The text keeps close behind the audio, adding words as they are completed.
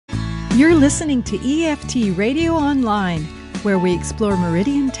You're listening to EFT Radio Online, where we explore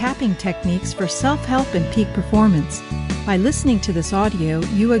meridian tapping techniques for self-help and peak performance. By listening to this audio,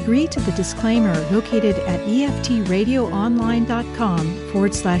 you agree to the disclaimer located at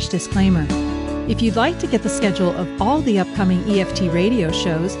eftradioonline.com/disclaimer. If you'd like to get the schedule of all the upcoming EFT radio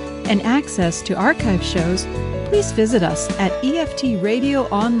shows and access to archive shows, please visit us at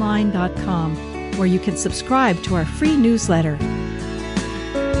eftradioonline.com, where you can subscribe to our free newsletter.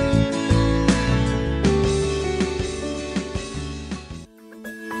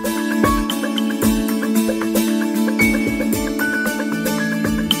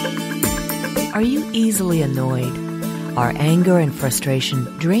 Are you easily annoyed? Are anger and frustration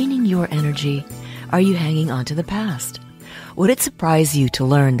draining your energy? Are you hanging on to the past? Would it surprise you to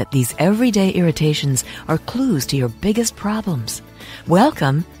learn that these everyday irritations are clues to your biggest problems?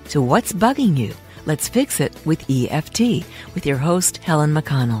 Welcome to What's Bugging You? Let's Fix It with EFT, with your host, Helen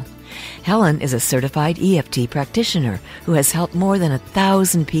McConnell. Helen is a certified EFT practitioner who has helped more than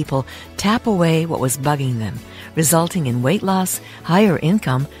 1,000 people tap away what was bugging them, resulting in weight loss, higher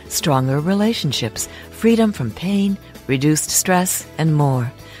income, stronger relationships, freedom from pain, reduced stress, and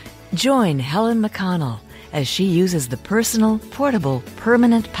more. Join Helen McConnell as she uses the personal, portable,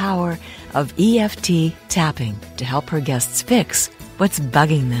 permanent power of EFT tapping to help her guests fix what's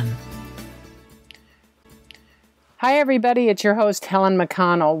bugging them. Hi, everybody. It's your host, Helen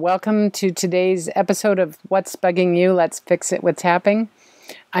McConnell. Welcome to today's episode of What's Bugging You? Let's Fix It with Tapping.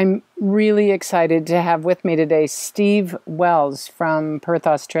 I'm really excited to have with me today Steve Wells from Perth,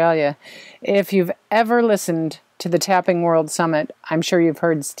 Australia. If you've ever listened to the Tapping World Summit, I'm sure you've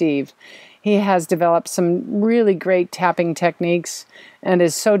heard Steve. He has developed some really great tapping techniques and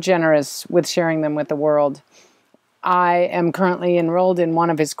is so generous with sharing them with the world. I am currently enrolled in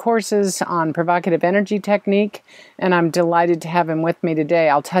one of his courses on Provocative Energy technique, and I'm delighted to have him with me today.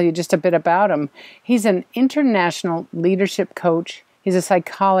 I'll tell you just a bit about him. He's an international leadership coach. He's a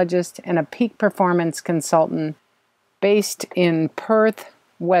psychologist and a peak performance consultant based in Perth,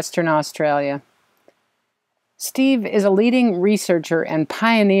 Western Australia. Steve is a leading researcher and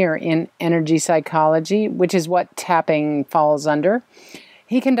pioneer in energy psychology, which is what tapping falls under.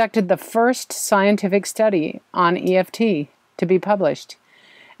 He conducted the first scientific study on EFT to be published.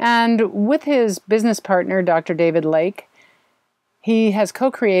 And with his business partner, Dr. David Lake, he has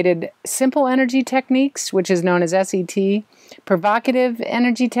co-created Simple Energy Techniques, which is known as SET, Provocative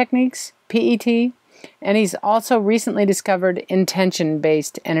Energy Techniques, PET, and he's also recently discovered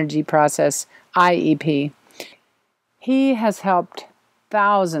Intention-Based Energy Process, IEP. He has helped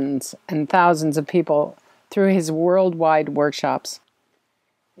thousands and thousands of people through his worldwide workshops.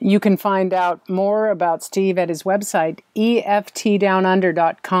 You can find out more about Steve at his website,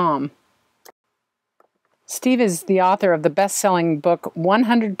 EFTdownunder.com. Steve is the author of the best-selling book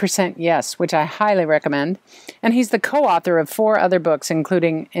 100% Yes, which I highly recommend, and he's the co-author of 4 other books,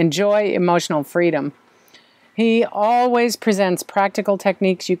 including Enjoy Emotional Freedom. He always presents practical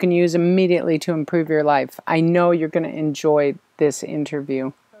techniques you can use immediately to improve your life. I know you're going to enjoy this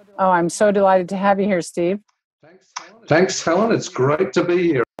interview. Oh, I'm so delighted to have you here, Steve. Thanks, Helen. It's great to be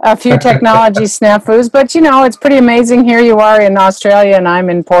here. A few technology snafus, but you know, it's pretty amazing. Here you are in Australia and I'm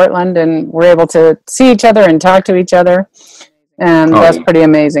in Portland, and we're able to see each other and talk to each other, and that's pretty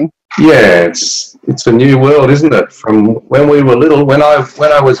amazing. Yeah, it's a new world, isn't it? From when we were little, when I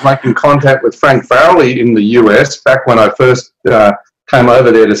was making contact with Frank Farrelly in the US, back when I first came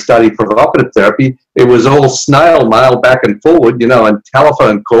over there to study provocative therapy, it was all snail mail back and forward, you know, and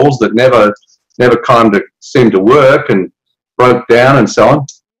telephone calls that never kind of seemed to work and broke down and so on.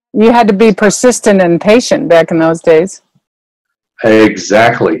 You had to be persistent and patient back in those days.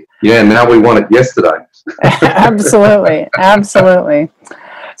 Exactly. Yeah, now we want it yesterday. Absolutely. Absolutely.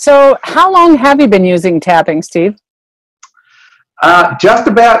 So how long have you been using tapping, Steve? Just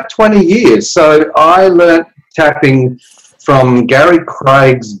about 20 years. So I learnt tapping from Gary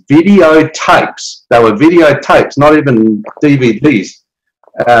Craig's video tapes. They were video tapes, not even DVDs.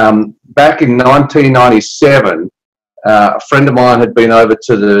 Back in 1997, a friend of mine had been over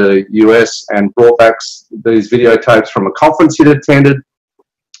to the US and brought back these videotapes from a conference he'd attended,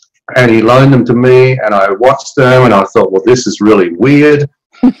 and he loaned them to me, and I watched them, and I thought, well, this is really weird.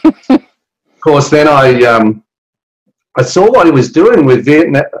 Of course, then I saw what he was doing with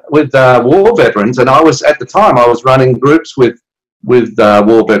war veterans, and at the time I was running groups with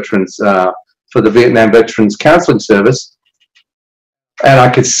war veterans for the Vietnam Veterans Counselling Service, and I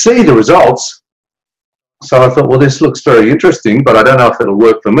could see the results. So I thought, well, this looks very interesting, but I don't know if it'll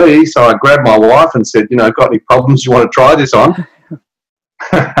work for me. So I grabbed my wife and said, got any problems you want to try this on?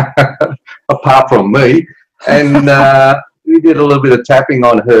 Apart from me. And we did a little bit of tapping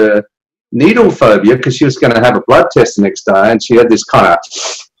on her needle phobia because she was going to have a blood test the next day, and she had this kind of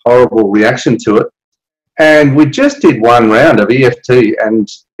horrible reaction to it. And we just did one round of EFT, and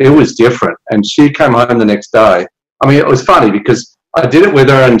it was different. And she came home the next day. I mean, it was funny because I did it with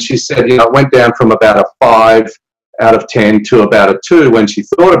her, and she said, you know, it went down from about a 5 out of 10 to about a 2 when she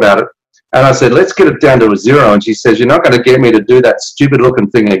thought about it. And I said, let's get it down to a 0. And she says, you're not going to get me to do that stupid-looking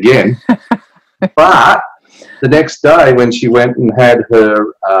thing again. But the next day when she went and had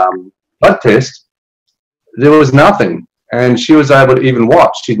her blood test, there was nothing. And she was able to even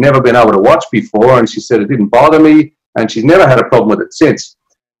watch. She'd never been able to watch before, and she said it didn't bother me, and she's never had a problem with it since.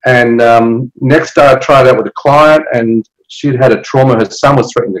 And next day I tried that with a client, and she'd had a trauma. Her son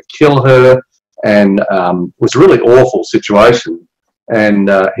was threatening to kill her, and it was a really awful situation. And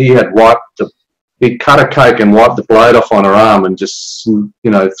he had he'd cut a cake and wiped the blade off on her arm and just, you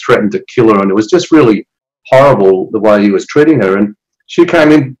know, threatened to kill her. And it was just really horrible the way he was treating her. And she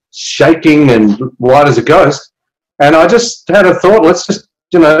came in shaking and white as a ghost. And I just had a thought, let's just,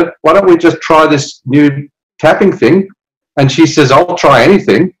 you know, why don't we just try this new tapping thing? And she says, I'll try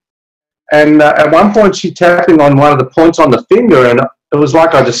anything. And at one point, she tapping on one of the points on the finger, and it was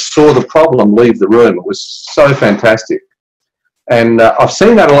like I just saw the problem leave the room. It was so fantastic. And I've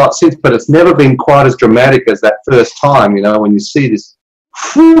seen that a lot since, but it's never been quite as dramatic as that first time, you know, when you see this.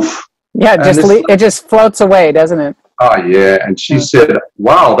 Whoof, yeah, it just floats away, doesn't it? Oh, yeah. And she said,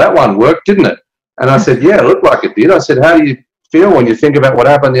 wow, that one worked, didn't it? And I said, yeah, it looked like it did. I said, how do you feel when you think about what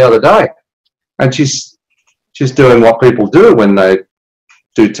happened the other day? And she's doing what people do when they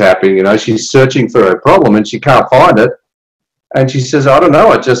do tapping. You know, she's searching for her problem and she can't find it. And she says, I don't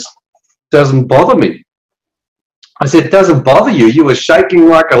know, it just doesn't bother me. I said, it doesn't bother you? You were shaking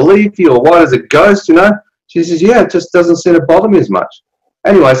like a leaf, you were white as a ghost, you know? She says, yeah, it just doesn't seem to bother me as much.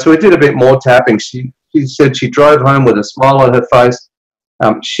 Anyway, so we did a bit more tapping. She said she drove home with a smile on her face.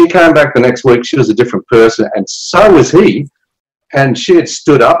 She came back the next week. She was a different person, and so was he. And she had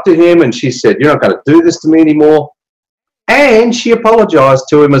stood up to him, and she said, you're not going to do this to me anymore. And she apologised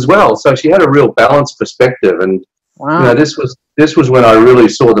to him as well. So she had a real balanced perspective. And wow. You know, this was when I really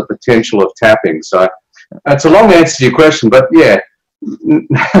saw the potential of tapping. So that's a long answer to your question, but yeah.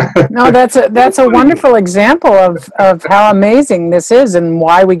 No, that's a wonderful example of how amazing this is and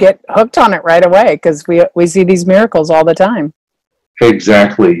why we get hooked on it right away, because we see these miracles all the time.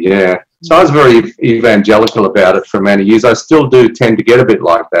 Exactly, yeah. So I was very evangelical about it for many years. I still do tend to get a bit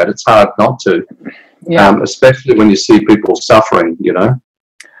like that. It's hard not to, especially when you see people suffering, you know.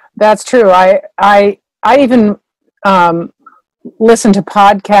 That's true. I even listen to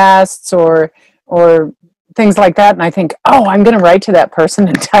podcasts or things like that, and I think, oh, I'm going to write to that person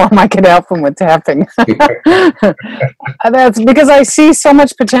and tell them I could help them with tapping. That's because I see so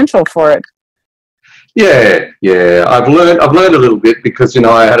much potential for it. Yeah. I've learned a little bit because, you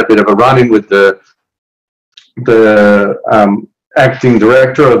know, I had a bit of a run-in with the acting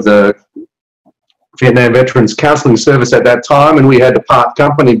director of the Vietnam Veterans Counselling Service at that time, and we had to part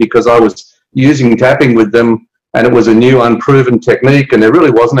company because I was using tapping with them, and it was a new, unproven technique, and there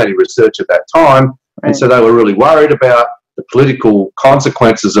really wasn't any research at that time. Right. And so they were really worried about the political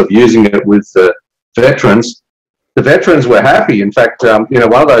consequences of using it with the veterans. The veterans were happy. In fact, you know,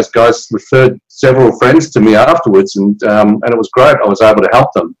 one of those guys referred several friends to me afterwards, and it was great. I was able to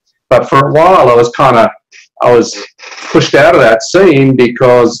help them. But for a while, I was pushed out of that scene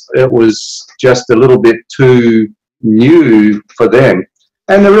because it was just a little bit too new for them,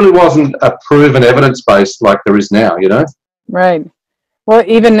 and there really wasn't a proven evidence base like there is now. You know. Right. Well,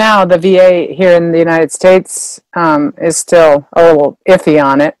 even now, the VA here in the United States is still a little iffy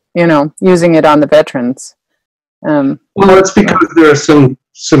on it. You know, using it on the veterans. Well, it's because there are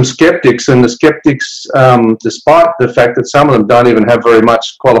some skeptics, and the skeptics, despite the fact that some of them don't even have very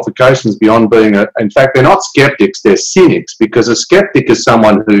much qualifications beyond being in fact, they're not skeptics, they're cynics, because a skeptic is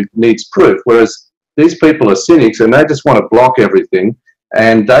someone who needs proof, whereas these people are cynics and they just want to block everything,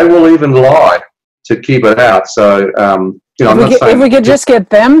 and they will even lie to keep it out. So, you know, if we could just get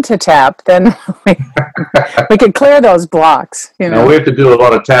them to tap, then we could clear those blocks. You know, now, we have to do a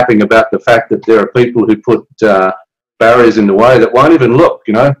lot of tapping about the fact that there are people who put barriers in the way that won't even look.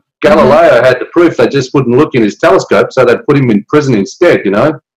 You know, Galileo had the proof; they just wouldn't look in his telescope, so they put him in prison instead. You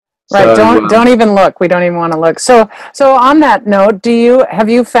know, right? So, don't even look. We don't even want to look. So on that note, have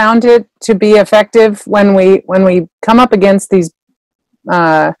you found it to be effective when we come up against these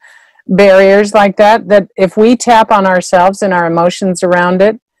barriers like that if we tap on ourselves and our emotions around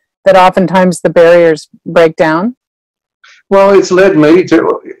it, that oftentimes the barriers break down? Well, it's led me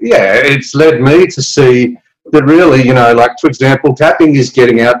to see that really, you know, like, for example, tapping is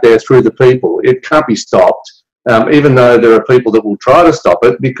getting out there through the people. It can't be stopped. even though there are people that will try to stop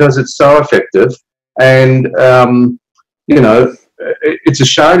it because it's so effective. And, it's a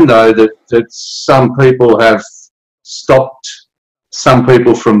shame, though, that some people have stopped some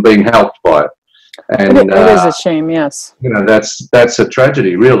people from being helped by it. And it is a shame, yes. That's a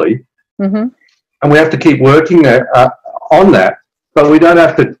tragedy, really. Mm-hmm. And we have to keep working on that, but we don't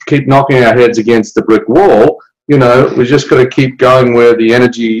have to keep knocking our heads against the brick wall. We just got to keep going where the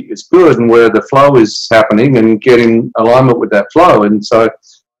energy is good and where the flow is happening and get in alignment with that flow. And so,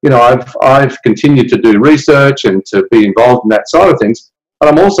 I've continued to do research and to be involved in that side of things, but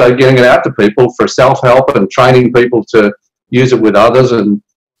I'm also getting it out to people for self-help and training people to use it with others and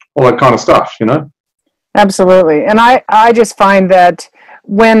all that kind of stuff, Absolutely. And I just find that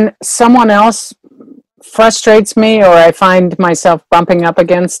when someone else frustrates me, or I find myself bumping up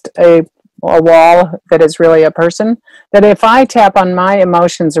against a wall that is really a person, that if I tap on my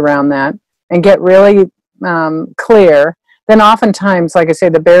emotions around that and get really clear, then oftentimes, like I say,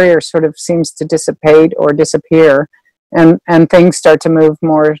 the barrier sort of seems to dissipate or disappear, and things start to move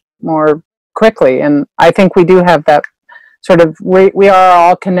more quickly. And I think we do have that sort of, we are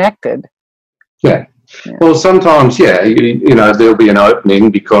all connected. Yeah. Well, sometimes, there'll be an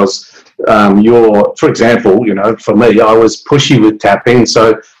opening because for example, for me, I was pushy with tapping.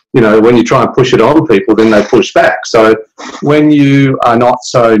 So, when you try and push it on people, then they push back. So when you are not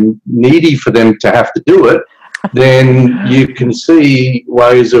so needy for them to have to do it, then you can see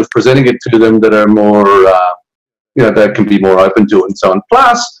ways of presenting it to them that are more, that can be more open to it and so on.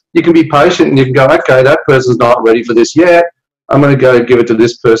 Plus, you can be patient and you can go, okay, that person's not ready for this yet. I'm going to go give it to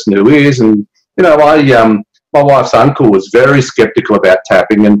this person who is. And, my wife's uncle was very skeptical about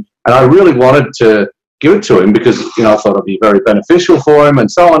tapping, and I really wanted to give it to him because, I thought it'd be very beneficial for him and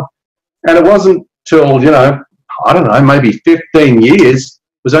so on. And it wasn't till, I don't know, maybe 15 years,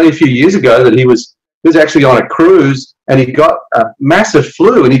 it was only a few years ago that he was actually on a cruise and he got a massive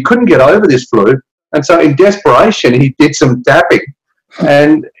flu and he couldn't get over this flu. And so in desperation, he did some tapping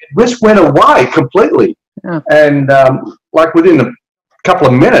and it just went away completely. Yeah. And like within a couple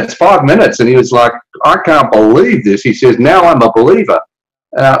of minutes, 5 minutes, and he was like, I can't believe this. He says, now I'm a believer.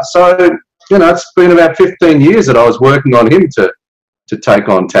 So, it's been about 15 years that I was working on him to take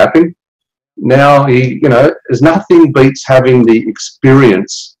on tapping. Now there's nothing beats having the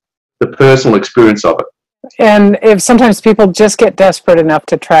experience, the personal experience of it. And if sometimes people just get desperate enough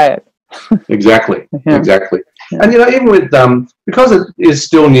to try it. Exactly. Yeah. And, even with, because it is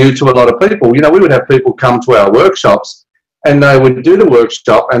still new to a lot of people, we would have people come to our workshops and they would do the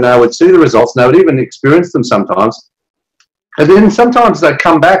workshop and they would see the results and they would even experience them sometimes. And then sometimes they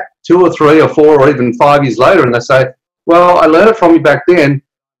come back 2 or 3 or 4 or even 5 years later and they say, well, I learned it from you back then,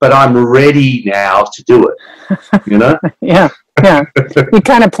 but I'm ready now to do it, Yeah. You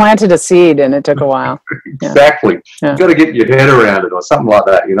kind of planted a seed and it took a while. Exactly. Yeah. You've got to get your head around it or something like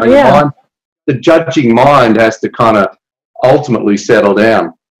that, Your mind, the judging mind has to kind of ultimately settle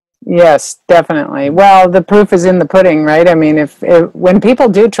down. Yes, definitely. Well, the proof is in the pudding, right? I mean, if when people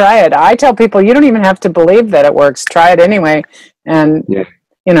do try it, I tell people you don't even have to believe that it works. Try it anyway. And,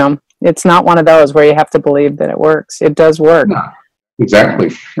 it's not one of those where you have to believe that it works. It does work. No,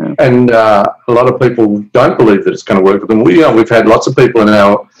 exactly. Yeah. And a lot of people don't believe that it's going to work for them. We've had lots of people in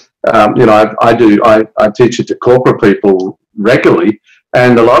our, I teach it to corporate people regularly.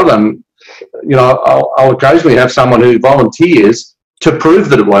 And a lot of them, I'll occasionally have someone who volunteers to prove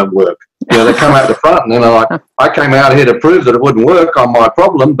that it won't work. They come out the front and then they're like, I came out here to prove that it wouldn't work on my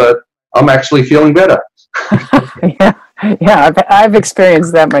problem, but I'm actually feeling better. Yeah, I've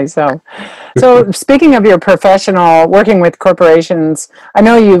experienced that myself. So speaking of your working with corporations, I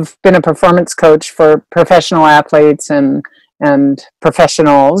know you've been a performance coach for professional athletes and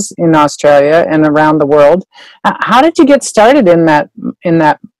professionals in Australia and around the world. How did you get started in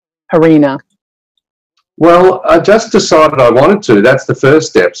that arena? Well, I just decided I wanted to. That's the first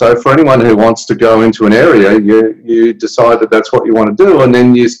step. So for anyone who wants to go into an area, you decide that that's what you want to do, and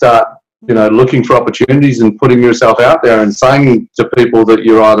then you start looking for opportunities and putting yourself out there and saying to people that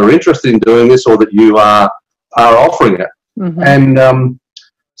you're either interested in doing this or that you are offering it. Mm-hmm. And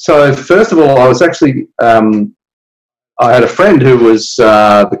so first of all, I was actually, I had a friend who was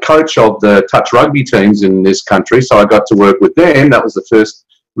the coach of the touch rugby teams in this country, so I got to work with them. That was the first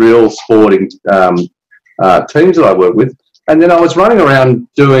real sporting teams that I worked with. And then I was running around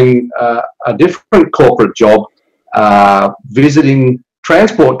doing a different corporate job, visiting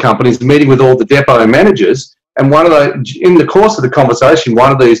transport companies, meeting with all the depot managers, and in the course of the conversation,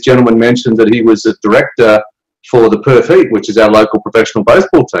 one of these gentlemen mentioned that he was a director for the Perth Heat, which is our local professional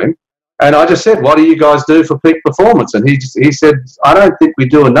baseball team. And I just said, what do you guys do for peak performance? And he said, I don't think we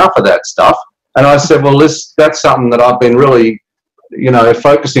do enough of that stuff. And I said, well, that's something that I've been really,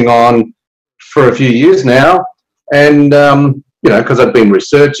 focusing on for a few years now. And, because I've been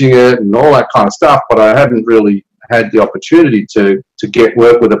researching it and all that kind of stuff, but I hadn't really had the opportunity to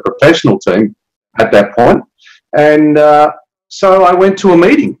work with a professional team at that point. And so I went to a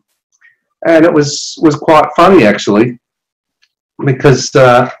meeting, and it was quite funny, actually, because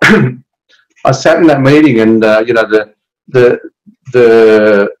I sat in that meeting, and the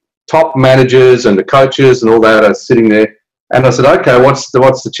top managers and the coaches and all that are sitting there, and I said, okay, what's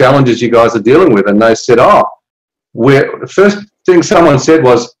the challenges you guys are dealing with? And they said, the first thing someone said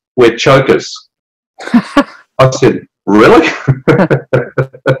was, we're chokers. I said, really? I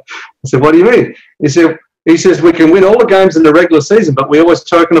said, what do you mean? He says, we can win all the games in the regular season, but we always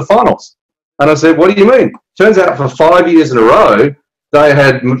choke in the finals. And I said, what do you mean? Turns out for 5 years in a row, they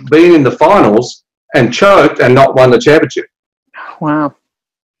had been in the finals and choked and not won the championship. Wow.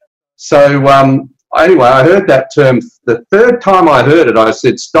 So anyway, I heard that term. The third time I heard it, I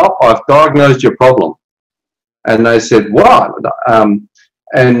said, stop, I've diagnosed your problem. And they said, what?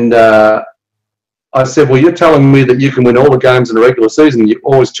 I said, well, you're telling me that you can win all the games in the regular season, you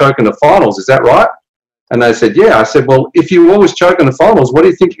always choke in the finals, is that right? And they said, yeah. I said, well, if you always choke in the finals, what do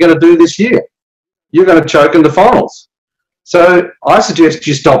you think you're going to do this year? You're going to choke in the finals. So I suggest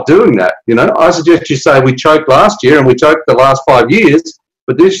you stop doing that. I suggest you say, we choked last year and we choked the last 5 years,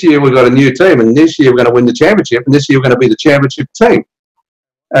 but this year we've got a new team, and this year we're going to win the championship, and this year we're going to be the championship team.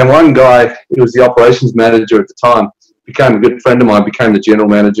 And one guy, who was the operations manager at the time, became a good friend of mine, became the general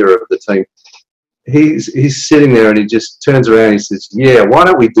manager of the team. He's sitting there and he just turns around and he says, yeah, why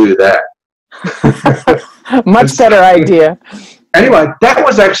don't we do that? Much better idea. Anyway, that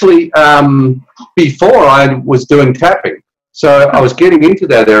was actually before I was doing tapping. So I was getting into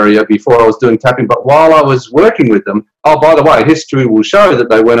that area before I was doing tapping. But while I was working with them, by the way, history will show that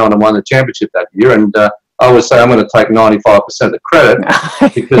they went on and won the championship that year. And I would say I'm going to take 95% of the credit, because I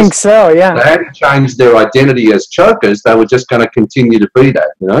think so, yeah. They hadn't changed their identity as chokers. They were just going to continue to be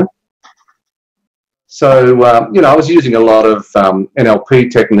that, So, I was using a lot of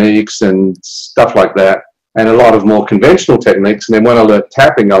NLP techniques and stuff like that, and a lot of more conventional techniques. And then when I learned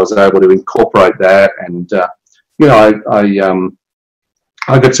tapping, I was able to incorporate that. And, I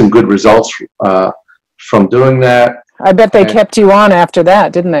got some good results from doing that. I bet they kept you on after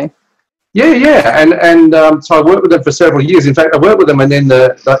that, didn't they? Yeah. And so I worked with them for several years. In fact, I worked with them, and then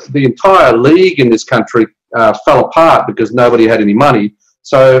the entire league in this country fell apart because nobody had any money.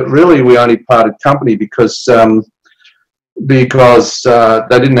 So really, we only parted company because they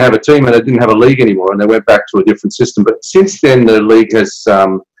didn't have a team and they didn't have a league anymore, and they went back to a different system. But since then, the league has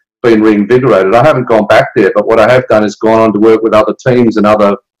been reinvigorated. I haven't gone back there, but what I have done is gone on to work with other teams and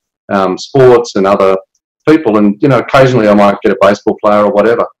other sports and other people, and occasionally I might get a baseball player or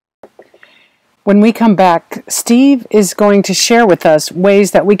whatever. When we come back, Steve is going to share with us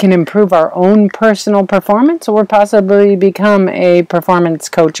ways that we can improve our own personal performance or possibly become a performance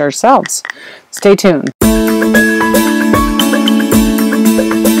coach ourselves. Stay tuned.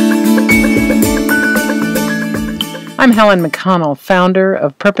 I'm Helen McConnell, founder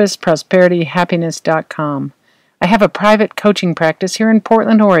of PurposeProsperityHappiness.com. I have a private coaching practice here in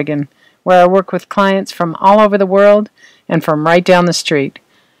Portland, Oregon, where I work with clients from all over the world and from right down the street.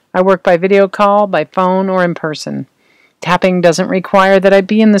 I work by video call, by phone, or in person. Tapping doesn't require that I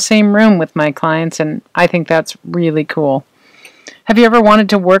be in the same room with my clients, and I think that's really cool. Have you ever wanted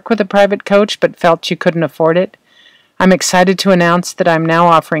to work with a private coach but felt you couldn't afford it? I'm excited to announce that I'm now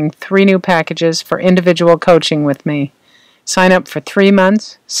offering 3 new packages for individual coaching with me. Sign up for 3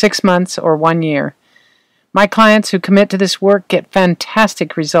 months, 6 months, or 1 year. My clients who commit to this work get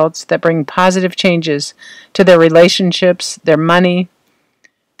fantastic results that bring positive changes to their relationships, their money,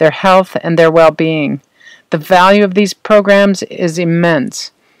 their health, and their well-being. The value of these programs is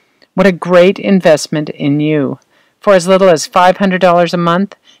immense. What a great investment in you. For as little as $500 a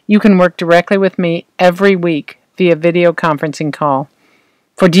month, you can work directly with me every week via video conferencing call.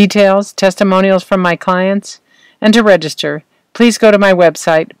 For details, testimonials from my clients, and to register, please go to my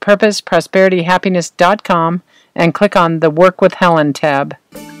website, PurposeProsperityHappiness.com, and click on the Work with Helen tab.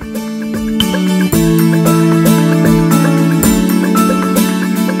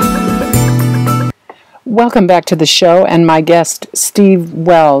 Welcome back to the show and my guest, Steve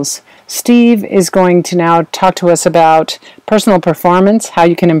Wells. Steve is going to now talk to us about personal performance, how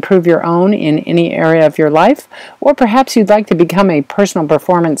you can improve your own in any area of your life, or perhaps you'd like to become a personal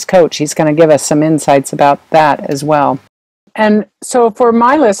performance coach. He's going to give us some insights about that as well. And so for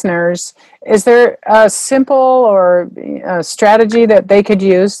my listeners, is there a simple or a strategy that they could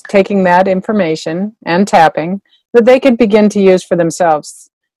use, taking that information and tapping, that they could begin to use for themselves?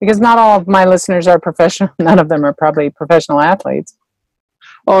 Because not all of my listeners are professional. None of them are probably professional athletes.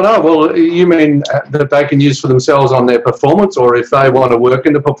 Oh, no. Well, you mean that they can use for themselves on their performance, or if they want to work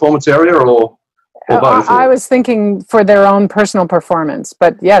in the performance area, or both? I was thinking for their own personal performance.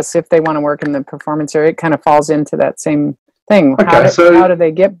 But yes, if they want to work in the performance area, it kind of falls into that same thing. Okay, how do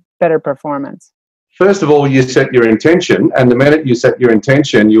they get better performance? First of all, you set your intention, and the minute you set your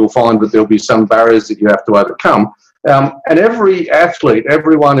intention, you'll find that there'll be some barriers that you have to overcome. And every athlete,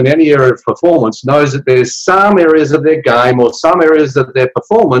 everyone in any area of performance knows that there's some areas of their game or some areas of their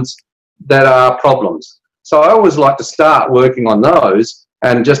performance that are problems. So I always like to start working on those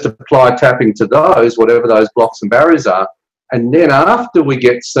and just apply tapping to those, whatever those blocks and barriers are. And then after we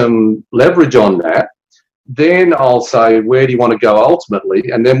get some leverage on that, then I'll say, where do you want to go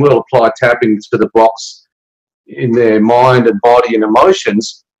ultimately? And then we'll apply tapping to the blocks in their mind and body and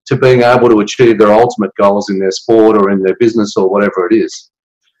emotions to being able to achieve their ultimate goals in their sport or in their business or whatever it is.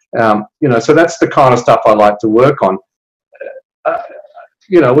 So that's the kind of stuff I like to work on.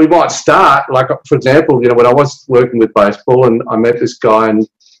 We might start, like, for example, when I was working with baseball and I met this guy and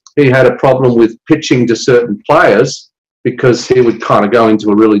he had a problem with pitching to certain players because he would kind of go into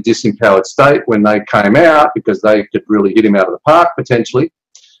a really disempowered state when they came out because they could really hit him out of the park potentially.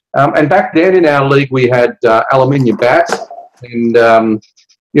 And back then in our league we had aluminium bats and,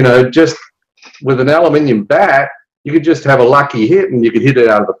 just with an aluminium bat, you could just have a lucky hit and you could hit it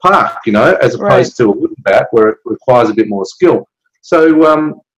out of the park, as opposed to a wooden bat where it requires a bit more skill.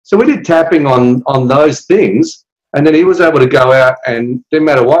 So we did tapping on those things. And then he was able to go out and no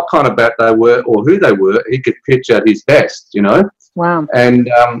matter what kind of bat they were or who they were, he could pitch at his best, Wow. And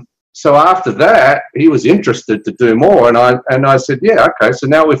so after that, he was interested to do more. And I said, yeah, okay, so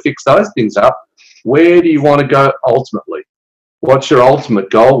now we've fixed those things up. Where do you want to go ultimately? What's your ultimate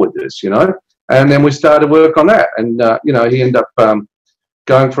goal with this, And then we started work on that. And, he ended up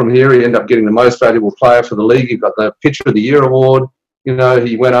going from here. He ended up getting the most valuable player for the league. He got the Pitcher of the Year award. He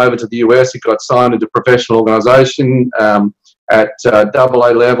went over to the US. He got signed into a professional organisation at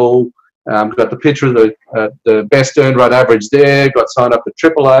AA level. Got the Pitcher of the best earned run average there. Got signed up to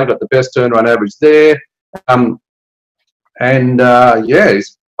AAA. Got the best earned run average there.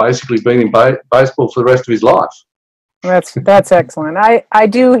 He's basically been in baseball for the rest of his life. That's excellent. I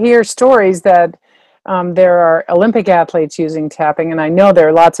do hear stories that there are Olympic athletes using tapping, and I know there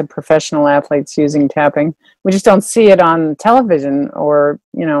are lots of professional athletes using tapping. We just don't see it on television, or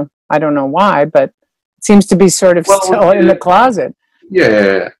I don't know why, but it seems to be sort of still in the closet.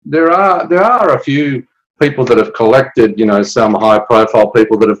 Yeah, there are a few people that have collected, some high-profile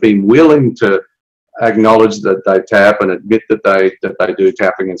people that have been willing to acknowledge that they tap and admit that they do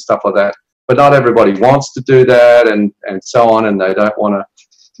tapping and stuff like that. But not everybody wants to do that, and so on, and they don't want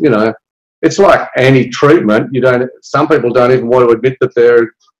to, It's like any treatment. Some people don't even want to admit that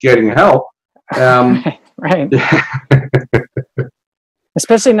they're getting help. Right.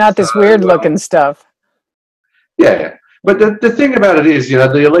 Especially not this weird-looking stuff. Yeah, but the thing about it is,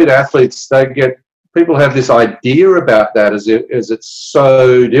 the elite athletes, people have this idea about that as it's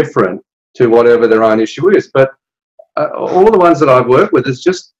so different to whatever their own issue is. But all the ones that I've worked with is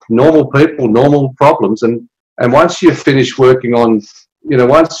just normal people, normal problems, and once you finish working on,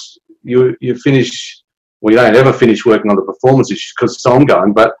 once you finish, well, you don't ever finish working on the performance issues because it's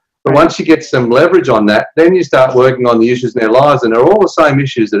ongoing, but once you get some leverage on that, then you start working on the issues in their lives, and they're all the same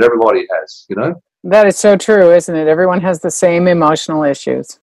issues that everybody has, That is so true, isn't it? Everyone has the same emotional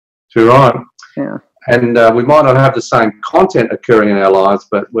issues. Too right. Yeah. And we might not have the same content occurring in our lives,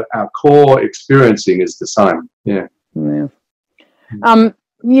 but our core experiencing is the same. Yeah. Yeah.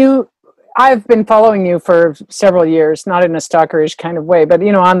 I've been following you for several years, not in a stalkerish kind of way, but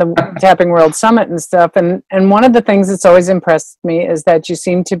on the Tapping World Summit and stuff. And one of the things that's always impressed me is that you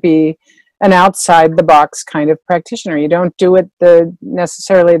seem to be an outside the box kind of practitioner. You don't do it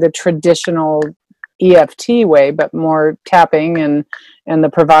necessarily the traditional EFT way, but more tapping and the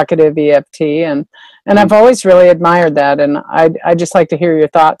provocative EFT. And I've always really admired that. And I'd just like to hear your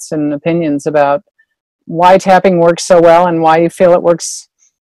thoughts and opinions about why tapping works so well and why you feel it works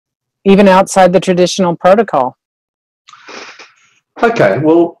even outside the traditional protocol. Okay,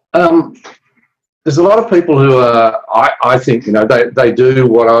 well, there's a lot of people who I think, they do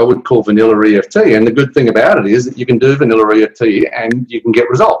what I would call vanilla EFT. And the good thing about it is that you can do vanilla EFT and you can get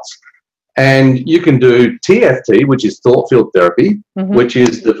results. And you can do TFT, which is thought field therapy, which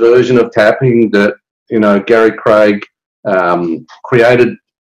is the version of tapping that, Gary Craig created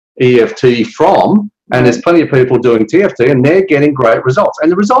EFT from. And there's plenty of people doing TFT and they're getting great results. And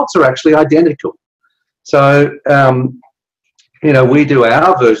the results are actually identical. So, we do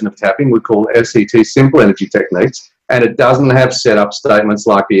our version of tapping we call SET, Simple Energy Techniques. and it doesn't have setup statements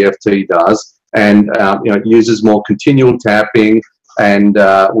like EFT does, and it uses more continual tapping, and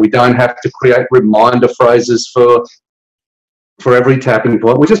we don't have to create reminder phrases for every tapping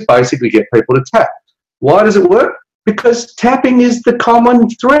point. We just basically get people to tap. Why does it work? Because tapping is the common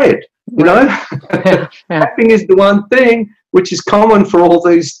thread, you know? Tapping is the one thing which is common for all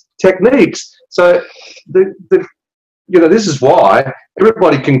these techniques. So this is why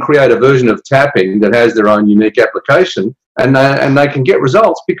everybody can create a version of tapping that has their own unique application, and they can get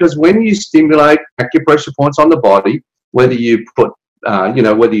results, because when you stimulate acupressure points on the body, whether you put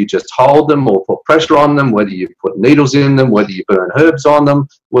whether you just hold them or put pressure on them, whether you put needles in them, whether you burn herbs on them,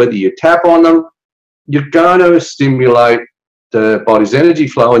 whether you tap on them, you're going to stimulate the body's energy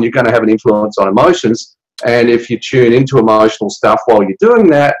flow, and you're going to have an influence on emotions. And if you tune into emotional stuff while you're doing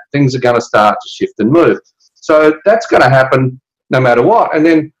that, things are going to start to shift and move. So that's going to happen no matter what. And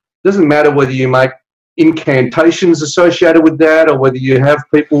then it doesn't matter whether you make incantations associated with that, or whether you have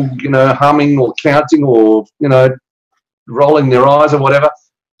people, humming or counting or, rolling their eyes or whatever,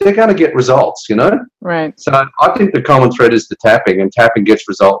 they're going to get results, Right. So I think the common thread is the tapping, and tapping gets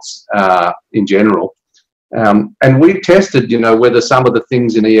results in general. And we tested, whether some of the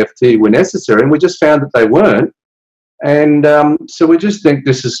things in EFT were necessary, and we just found that they weren't. And so we just think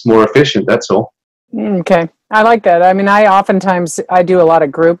this is more efficient, that's all. Okay. I like that. I mean, I do a lot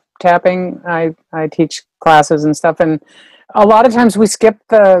of group tapping. I teach classes and stuff, and a lot of times we skip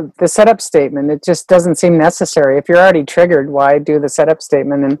the setup statement. It just doesn't seem necessary. If you're already triggered, why do the setup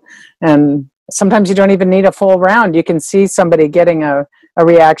statement? And sometimes you don't even need a full round. You can see somebody getting a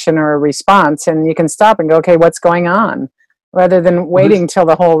reaction or a response, and you can stop and go, okay, what's going on? Rather than waiting till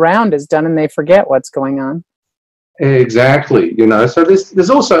the whole round is done and they forget what's going on. Exactly. So there's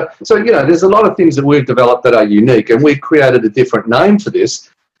also, there's a lot of things that we've developed that are unique, and we created a different name for this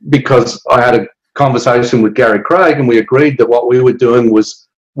because I had a conversation with Gary Craig, and we agreed that what we were doing was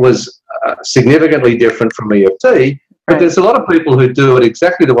significantly different from EFT. But there's a lot of people who do it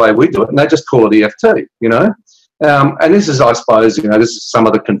exactly the way we do it, and they just call it EFT, And this is, I suppose, this is some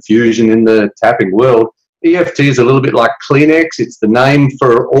of the confusion in the tapping world. EFT is a little bit like Kleenex. It's the name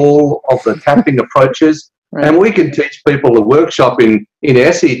for all of the tapping approaches. Right. And we can teach people a workshop in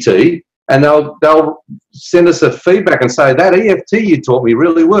SET, and they'll send us a feedback and say, that EFT you taught me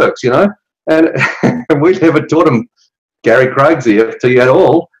really works, And we never taught them Gary Craig's EFT at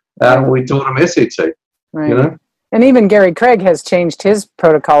all. We taught them SET, Right. And even Gary Craig has changed his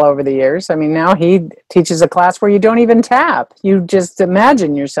protocol over the years. I mean, now he teaches a class where you don't even tap. You just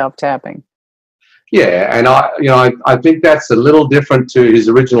imagine yourself tapping. Yeah, and I think that's a little different to his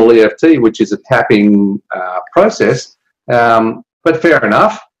original EFT, which is a tapping process. But fair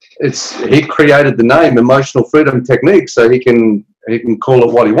enough. He created the name Emotional Freedom Technique, so he can call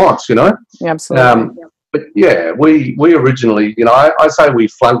it what he wants, Absolutely. But yeah, we originally, I say we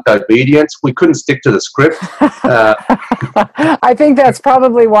flunked obedience. We couldn't stick to the script. I think that's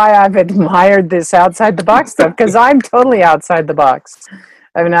probably why I've admired this outside the box stuff, because I'm totally outside the box.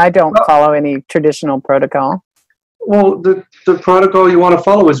 I mean, I don't follow any traditional protocol. Well, the protocol you want to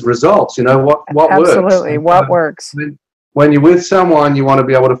follow is results. What works. Absolutely, what works. When you're with someone, you want to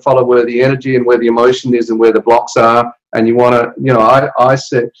be able to follow where the energy and where the emotion is and where the blocks are. And you want to, I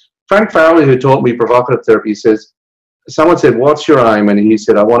said, Frank Farrelly, who taught me provocative therapy, says, someone said, what's your aim? And he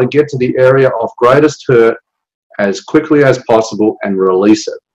said, I want to get to the area of greatest hurt as quickly as possible and release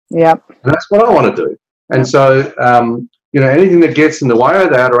it. Yep. And that's what I want to do. And so, anything that gets in the way of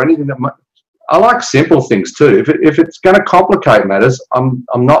that, or anything that I like simple things too. If it's going to complicate matters, I'm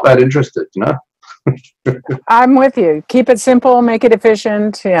not that interested, I'm with you. Keep it simple, make it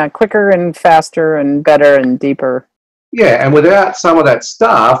efficient, quicker and faster and better and deeper. Yeah, and without some of that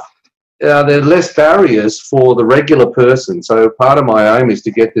stuff, there are less barriers for the regular person. So part of my aim is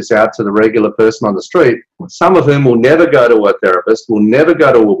to get this out to the regular person on the street, some of whom will never go to a therapist, will never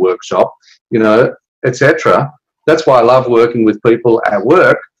go to a workshop, etc. That's why I love working with people at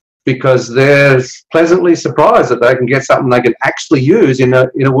work, because they're pleasantly surprised that they can get something they can actually use in a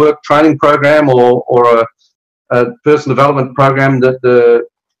work training program or a personal development program that the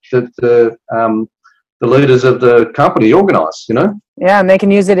leaders of the company organise, Yeah, and they can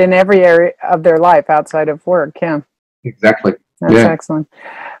use it in every area of their life outside of work, yeah. Exactly. That's excellent.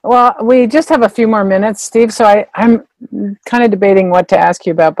 Well, we just have a few more minutes, Steve, so I'm kind of debating what to ask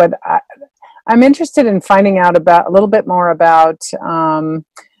you about, but I'm interested in finding out a little bit more about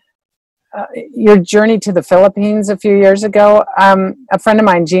your journey to the Philippines a few years ago. A friend of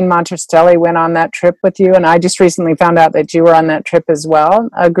mine, Jean Montrestelli, went on that trip with you, and I just recently found out that you were on that trip as well.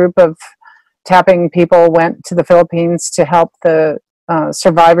 A group of tapping people went to the Philippines to help the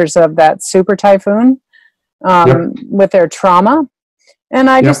survivors of that super typhoon. with their trauma. And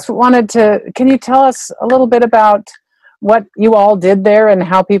I just wanted to, can you tell us a little bit about what you all did there and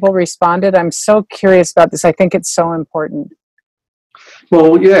how people responded? I'm so curious about this. I think it's so important.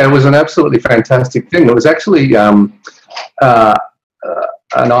 Well, yeah, it was an absolutely fantastic thing. It was actually an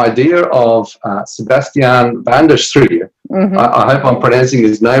idea of Sebastian van der Struy. Mm-hmm. I hope I'm pronouncing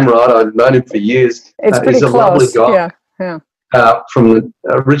his name right. I've known him for years. It's pretty he's a close. Lovely guy. Yeah.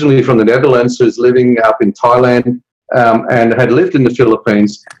 Originally from the Netherlands, who's living up in Thailand and had lived in the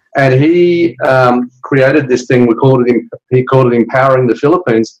Philippines. And he created this thing. He called it Empowering the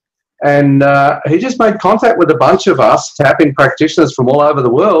Philippines. And he just made contact with a bunch of us tapping practitioners from all over the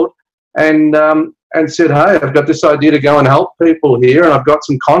world, and said, "Hey, I've got this idea to go and help people here, and I've got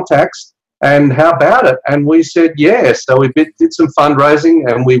some contacts. And how about it?" And we said, "Yeah." So we did some fundraising,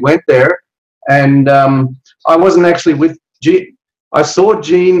 and we went there. And I wasn't actually with Gene. I saw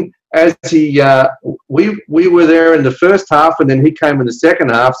Gene as he. We were there in the first half, and then he came in the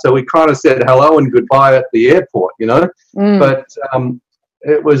second half. So we kind of said hello and goodbye at the airport, you know. But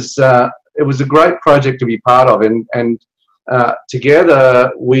it was a great project to be part of, and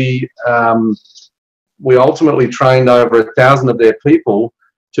together we ultimately trained over 1,000 of their people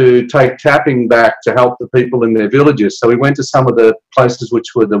to take tapping back to help the people in their villages. So we went to some of the places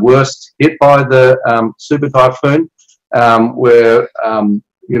which were the worst hit by the super typhoon, where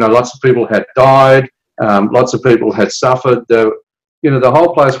lots of people had died, lots of people had suffered. The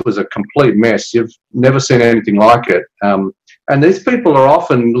whole place was a complete mess. You've never seen anything like it. And these people are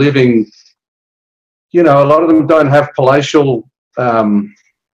often living, a lot of them don't have palatial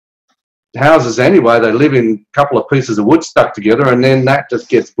houses anyway. They live in a couple of pieces of wood stuck together, and then that just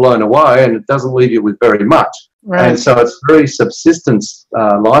gets blown away, and it doesn't leave you with very much. Right. And so it's very subsistence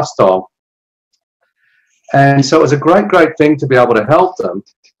lifestyle. And so it was a great, great thing to be able to help them.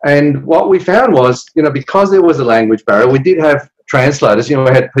 And what we found was, because there was a language barrier, we did have translators. We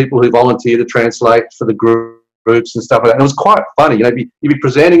had people who volunteered to translate for the groups and stuff like that. And it was quite funny. You'd be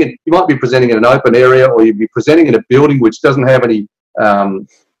presenting it. You might be presenting in an open area, or you'd be presenting in a building which doesn't have any.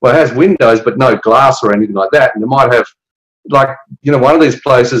 It has windows but no glass or anything like that. And you might have, one of these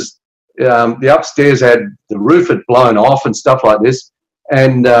places. The upstairs had the roof had blown off and stuff like this,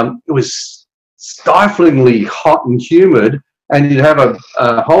 and it was stiflingly hot and humid. And you'd have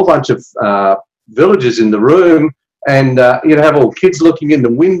a whole bunch of villagers in the room. And you'd have all kids looking in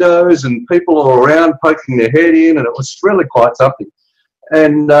the windows and people all around poking their head in, and it was really quite something.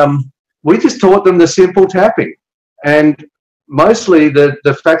 And we just taught them the simple tapping, and mostly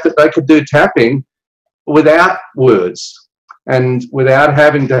the fact that they could do tapping without words and without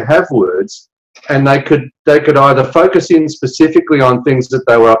having to have words, and they could either focus in specifically on things that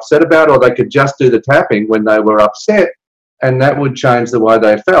they were upset about, or they could just do the tapping when they were upset, and that would change the way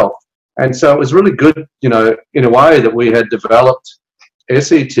they felt. And so it was really good, in a way that we had developed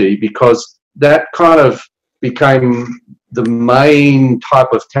SET, because that kind of became the main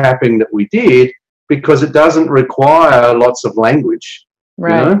type of tapping that we did, because it doesn't require lots of language.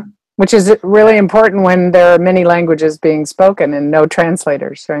 Right. Which is really important when there are many languages being spoken and no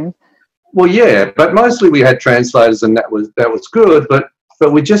translators, right? Well, yeah, but mostly we had translators, and that was good, but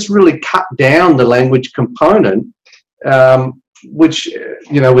we just really cut down the language component, which,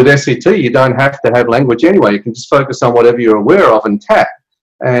 with SET, you don't have to have language anyway. You can just focus on whatever you're aware of and tap.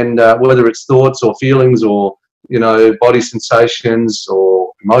 And whether it's thoughts or feelings or, body sensations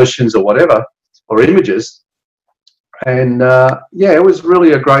or emotions or whatever, or images. And, it was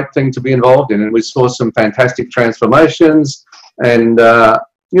really a great thing to be involved in. And we saw some fantastic transformations, and,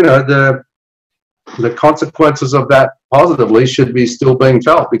 the consequences of that positively should be still being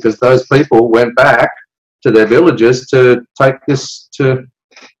felt, because those people went back to their villages to take this, to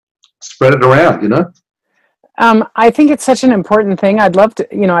spread it around, I think it's such an important thing. I'd love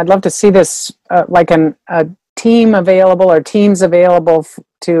to see this like a team available, or teams available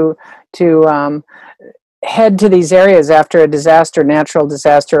to head to these areas after a disaster, natural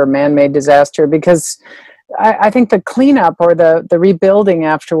disaster or man-made disaster, because I think the cleanup or the rebuilding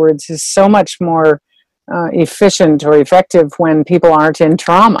afterwards is so much more efficient or effective when people aren't in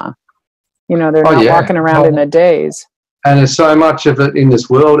trauma. They're not walking around in a daze. And there's so much of it in this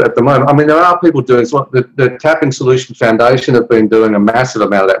world at the moment. I mean, there are people doing the Tapping Solution Foundation have been doing a massive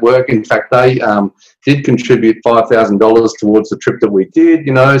amount of that work. In fact, they did contribute $5,000 towards the trip that we did,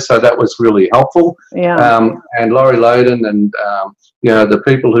 so that was really helpful. Yeah. And Laurie Loden and, the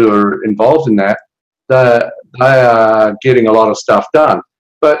people who are involved in that, they are getting a lot of stuff done.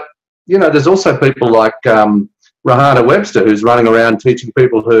 But, there's also people like Rahana Webster, who's running around teaching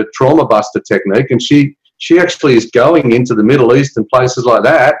people her trauma buster technique, and she actually is going into the Middle East and places like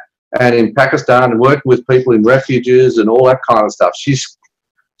that and in Pakistan and working with people in refuges and all that kind of stuff. She's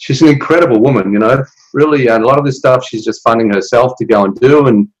an incredible woman, you know, really. A lot of this stuff she's just funding herself to go and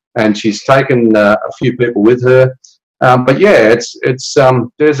do, and she's taken a few people with her. But yeah, it's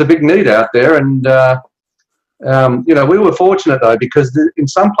there's a big need out there, and you know, we were fortunate though, because in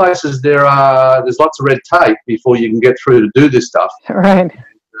some places there's lots of red tape before you can get through to do this stuff. Right.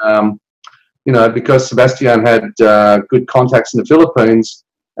 You know, because Sebastian had good contacts in the Philippines,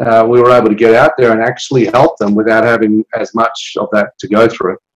 we were able to get out there and actually help them without having as much of that to go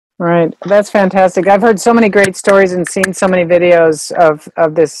through. Right. That's fantastic. I've heard so many great stories and seen so many videos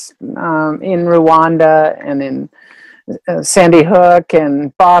of this in Rwanda and in Sandy Hook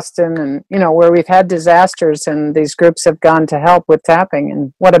and Boston, and, you know, where we've had disasters and these groups have gone to help with tapping,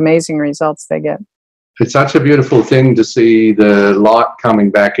 and what amazing results they get. It's such a beautiful thing to see the light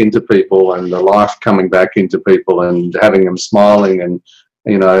coming back into people and the life coming back into people and having them smiling, and,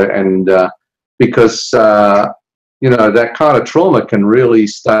 you know, and because you know, that kind of trauma can really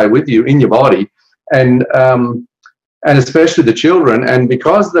stay with you in your body, and especially the children. And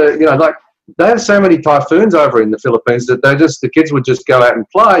because you know, like, they have so many typhoons over in the Philippines that the kids would just go out and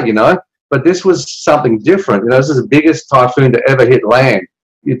play, you know. But this was something different. You know, this is the biggest typhoon to ever hit land.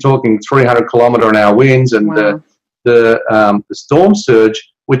 You're talking 300-kilometre-an-hour winds, and wow. the storm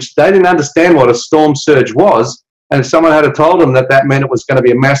surge, which they didn't understand what a storm surge was. And if someone had told them that meant it was going to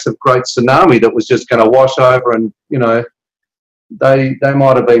be a massive, great tsunami that was just going to wash over, and, you know, they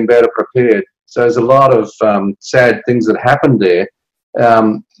might have been better prepared. So there's a lot of sad things that happened there.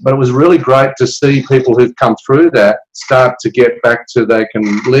 But it was really great to see people who've come through that start to get back to they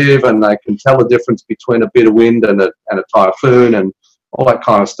can live and they can tell the difference between a bit of wind and a typhoon and all that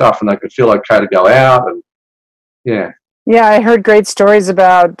kind of stuff, and they can feel okay to go out. And yeah. Yeah, I heard great stories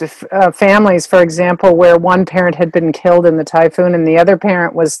about families, for example, where one parent had been killed in the typhoon and the other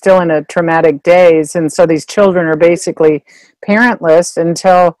parent was still in a traumatic daze. And so these children are basically parentless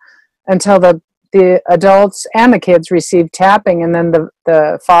until the adults and the kids receive tapping. And then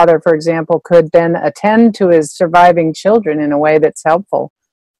the father, for example, could then attend to his surviving children in a way that's helpful.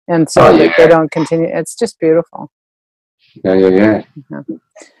 And so that they don't continue. It's just beautiful. Yeah.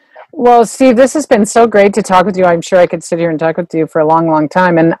 Well, Steve, this has been so great to talk with you. I'm sure I could sit here and talk with you for a long, long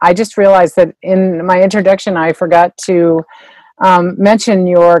time. And I just realized that in my introduction, I forgot to mention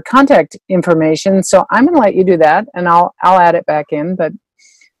your contact information. So I'm going to let you do that, and I'll add it back in. But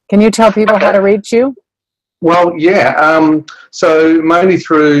can you tell people how to reach you? Well, yeah. So mainly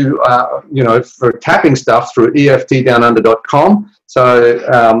through, you know, for tapping stuff through EFTdownunder.com.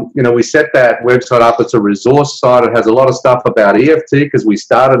 So, you know, we set that website up. It's a resource site. It has a lot of stuff about EFT because we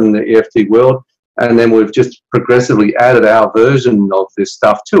started in the EFT world, and then we've just progressively added our version of this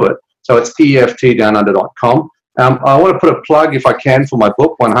stuff to it. So it's EFTdownunder.com. I want to put a plug, if I can, for my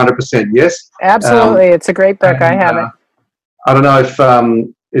book, 100% Yes. Absolutely. It's a great book. I have it. I don't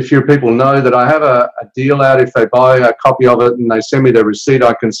know if your people know that I have a deal out. If they buy a copy of it and they send me the receipt,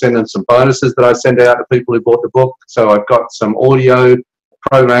 I can send them some bonuses that I send out to people who bought the book. So I've got some audio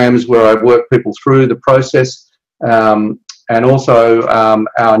programs where I work people through the process. And also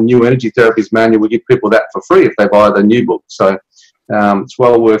our new energy therapies manual, we give people that for free if they buy the new book. So it's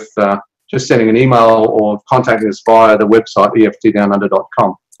well worth just sending an email or contacting us via the website,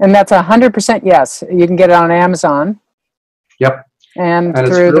 EFTdownunder.com. And that's 100% yes. You can get it on Amazon. Yep. And through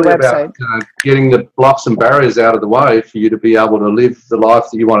it's really the website. About getting the blocks and barriers out of the way for you to be able to live the life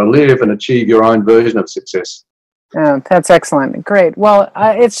that you want to live and achieve your own version of success. That's excellent. Great. Well,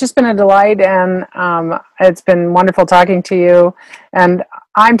 it's just been a delight, and it's been wonderful talking to you. And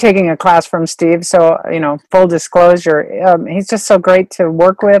I'm taking a class from Steve, so, you know, full disclosure, he's just so great to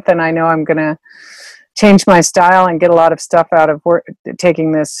work with, and I know I'm going to change my style and get a lot of stuff out of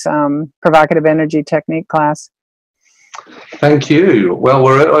taking this provocative energy technique class. Thank you. Well,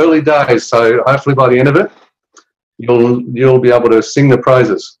 we're at early days, so hopefully by the end of it, you'll be able to sing the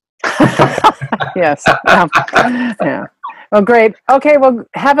praises. Yes. Yeah. Well, great. Okay. Well,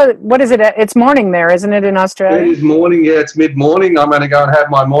 what is it? It's morning there, isn't it, in Australia? It is morning. Yeah, it's mid-morning. I'm going to go and have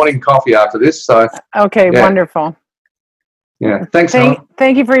my morning coffee after this. So. Okay. Yeah. Wonderful. Yeah. Thanks.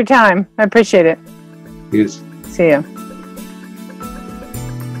 Thank you for your time. I appreciate it. Yes. See you.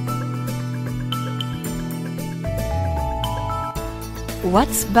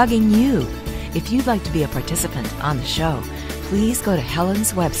 What's bugging you? If you'd like to be a participant on the show, please go to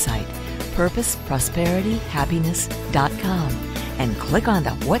Helen's website, purposeprosperityhappiness.com, and click on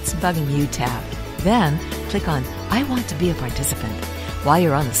the What's Bugging You tab. Then click on I Want to Be a Participant. While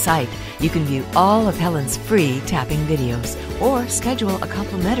you're on the site, you can view all of Helen's free tapping videos or schedule a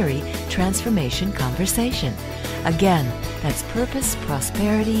complimentary transformation conversation. Again, that's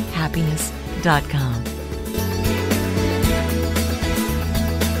purposeprosperityhappiness.com.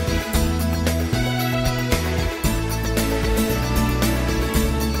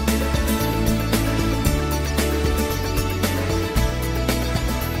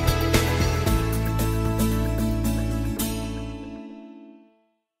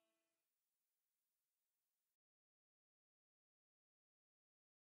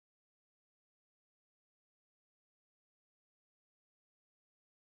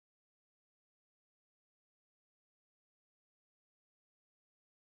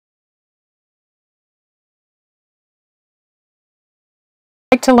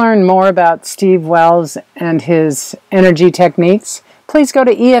 If you'd like to learn more about Steve Wells and his energy techniques, please go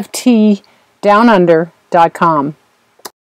to EFTdownunder.com.